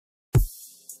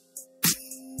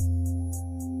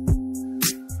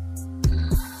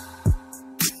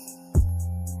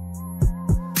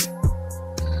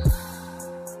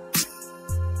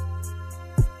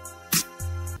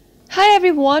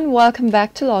everyone, welcome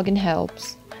back to Login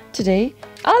Helps. Today,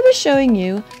 I'll be showing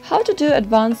you how to do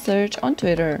advanced search on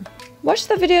Twitter. Watch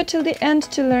the video till the end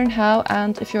to learn how,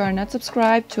 and if you are not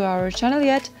subscribed to our channel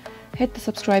yet, hit the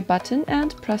subscribe button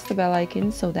and press the bell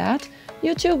icon so that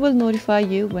YouTube will notify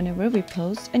you whenever we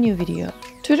post a new video.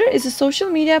 Twitter is a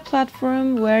social media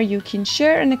platform where you can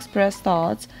share and express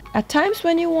thoughts. At times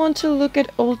when you want to look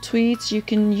at old tweets, you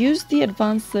can use the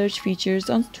advanced search features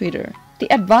on Twitter.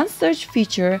 The advanced search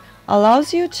feature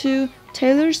allows you to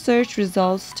tailor search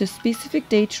results to specific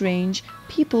date range,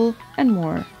 people, and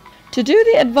more. To do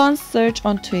the advanced search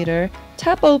on Twitter,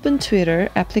 tap Open Twitter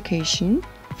application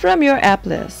from your app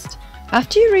list.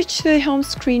 After you reach the home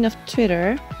screen of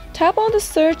Twitter, tap on the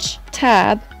Search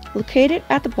tab located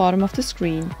at the bottom of the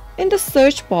screen. In the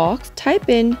search box, type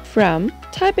in "from",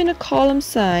 type in a column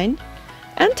sign,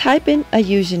 and type in a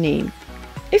username.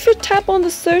 If you tap on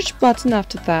the search button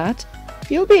after that,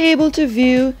 you'll be able to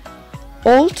view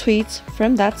all tweets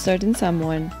from that certain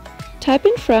someone. Type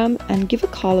in "from" and give a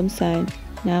column sign.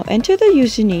 Now enter the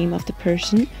username of the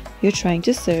person you're trying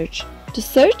to search. To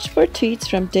search for tweets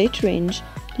from date range,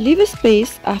 leave a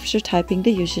space after typing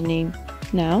the username.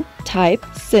 Now type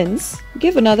 "since",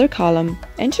 give another column.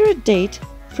 Enter a date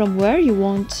from where you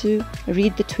want to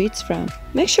read the tweets from.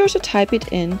 Make sure to type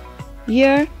it in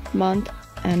year, month,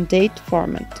 and date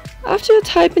format. After you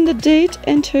type in the date,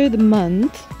 enter the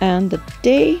month and the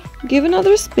day, give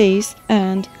another space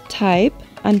and type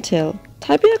 "until".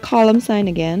 Type in a column sign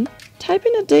again. Type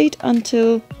in a date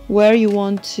until where you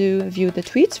want to view the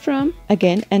tweets from.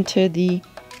 Again, enter the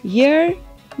year,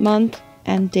 month,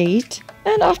 and date.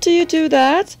 And after you do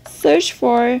that, search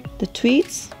for the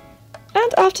tweets.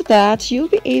 And after that,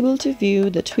 you'll be able to view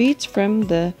the tweets from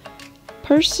the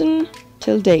person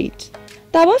till date.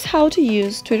 That was how to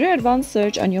use Twitter Advanced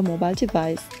Search on your mobile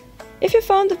device. If you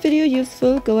found the video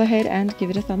useful, go ahead and give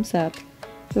it a thumbs up.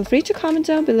 Feel free to comment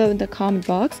down below in the comment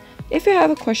box if you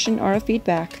have a question or a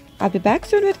feedback. I'll be back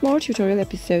soon with more tutorial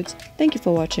episodes. Thank you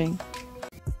for watching.